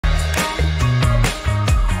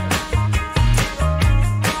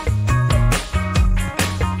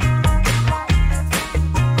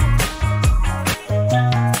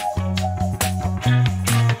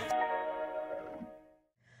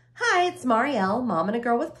Marielle, Mom and a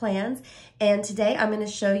Girl with Plans, and today I'm going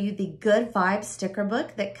to show you the Good Vibes sticker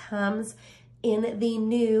book that comes in the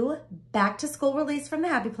new back to school release from the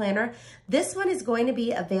Happy Planner. This one is going to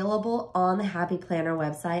be available on the Happy Planner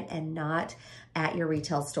website and not at your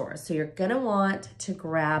retail stores. So you're gonna want to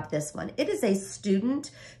grab this one. It is a student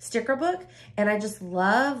sticker book, and I just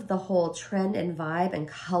love the whole trend and vibe and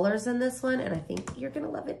colors in this one, and I think you're gonna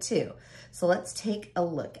love it too. So let's take a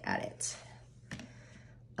look at it.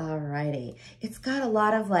 Alrighty, it's got a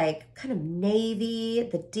lot of like kind of navy,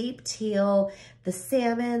 the deep teal, the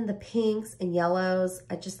salmon, the pinks and yellows.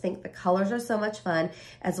 I just think the colors are so much fun,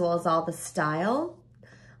 as well as all the style.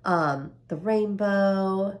 The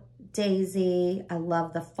rainbow, daisy. I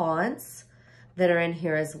love the fonts that are in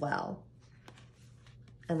here as well.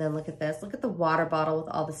 And then look at this. Look at the water bottle with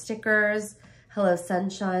all the stickers. Hello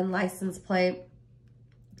Sunshine, license plate,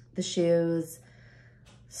 the shoes.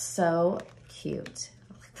 So cute.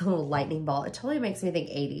 The little lightning ball. It totally makes me think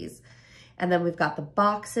 80s. And then we've got the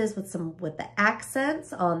boxes with the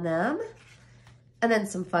accents on them. And then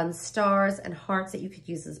some fun stars and hearts that you could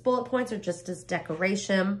use as bullet points or just as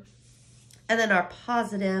decoration. And then our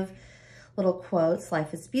positive little quotes.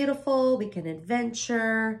 Life is beautiful. We can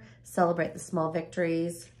adventure. Celebrate the small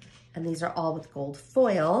victories. And these are all with gold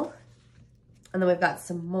foil. And then we've got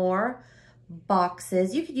some more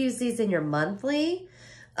boxes. You could use these in your monthly,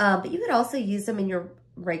 but you could also use them in your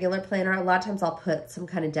regular planner. A lot of times I'll put some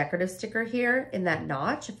kind of decorative sticker here in that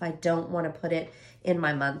notch if I don't want to put it in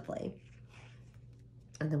my monthly.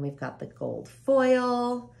 And then we've got the gold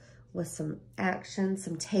foil with some action,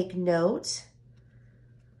 some take note,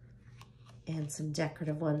 and some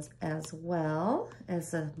decorative ones as well as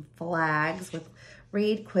some flags with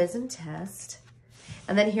read, quiz, and test.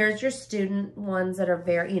 And then here's your student ones that are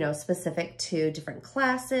very, specific to different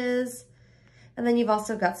classes. And then you've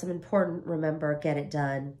also got some important, remember, get it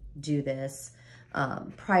done, do this,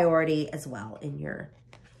 priority as well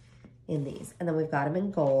in these. And then we've got them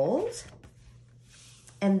in gold.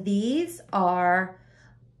 And these are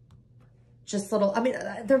just little,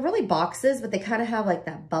 they're really boxes, but they kind of have like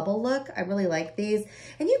that bubble look. I really like these.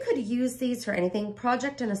 And you could use these for anything,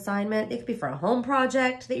 project and assignment. It could be for a home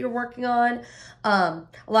project that you're working on. A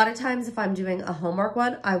lot of times if I'm doing a homework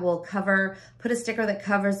one, I will put a sticker that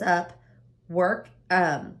covers up work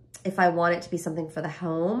if I want it to be something for the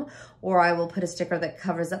home, or I will put a sticker that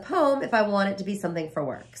covers up home if I want it to be something for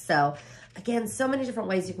work. So again, so many different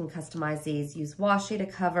ways you can customize these. Use washi to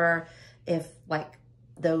cover if like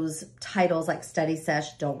those titles like study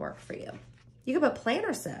sesh don't work for you. You can put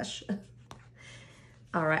planner sesh.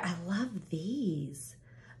 All right, I love these.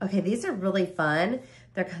 Okay, these are really fun.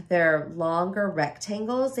 They're longer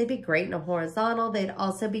rectangles. They'd be great in a horizontal. They'd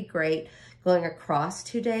also be great going across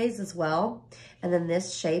 2 days as well. And then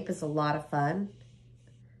this shape is a lot of fun.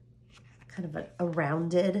 Kind of a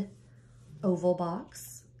rounded oval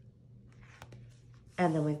box.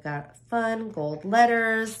 And then we've got fun gold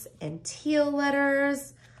letters and teal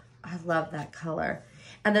letters. I love that color.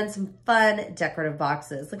 And then some fun decorative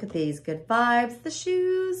boxes. Look at these, good vibes, the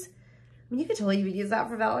shoes. You could totally even use that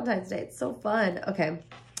for Valentine's Day. It's so fun. Okay,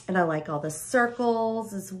 and I like all the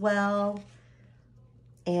circles as well.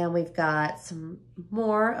 And we've got some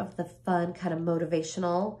more of the fun kind of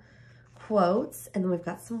motivational quotes. And then we've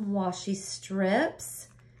got some washi strips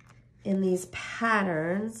in these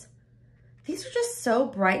patterns. These are just so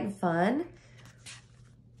bright and fun.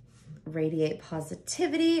 Radiate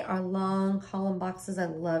positivity, our long column boxes. I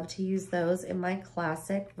love to use those in my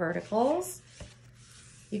classic verticals.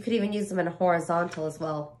 You could even use them in a horizontal as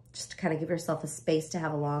well, just to kind of give yourself a space to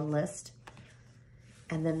have a long list.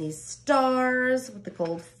 And then these stars with the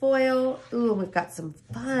gold foil. Ooh, we've got some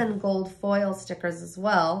fun gold foil stickers as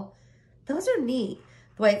well. Those are neat.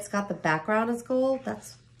 The way it's got the background is gold,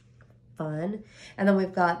 that's fun. And then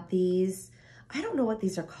we've got these, I don't know what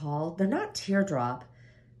these are called. They're not teardrop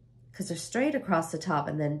because they're straight across the top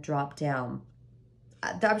and then drop down.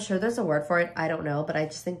 I'm sure there's a word for it. I don't know, but I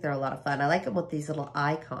just think they're a lot of fun. I like them with these little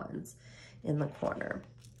icons in the corner.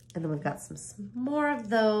 And then we've got some more of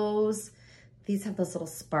those. These have those little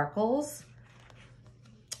sparkles.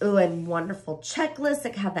 Ooh, and wonderful checklists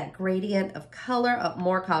that have that gradient of color. Oh,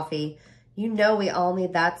 more coffee. You know we all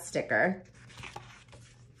need that sticker.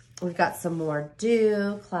 We've got some more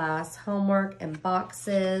due, class, homework, and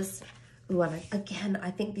boxes. Ooh, and again, I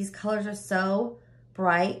think these colors are so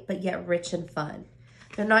bright, but yet rich and fun.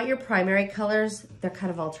 They're not your primary colors. They're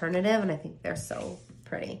kind of alternative, and I think they're so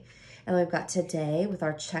pretty. And we've got today with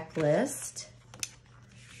our checklist,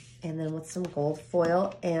 and then with some gold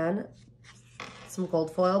foil and some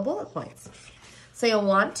gold foil bullet points. So you'll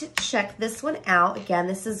want to check this one out. Again,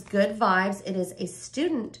 this is Good Vibes. It is a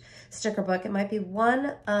student sticker book. It might be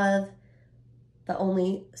one of the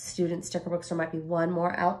only student sticker books. There might be one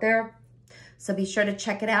more out there. So be sure to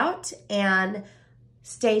check it out and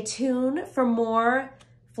stay tuned for more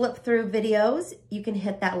flip through videos. You can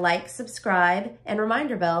hit that like, subscribe, and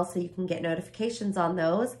reminder bell so you can get notifications on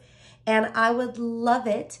those. And I would love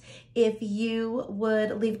it if you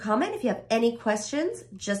would leave a comment. If you have any questions,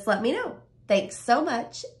 just let me know. Thanks so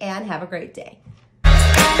much and have a great day.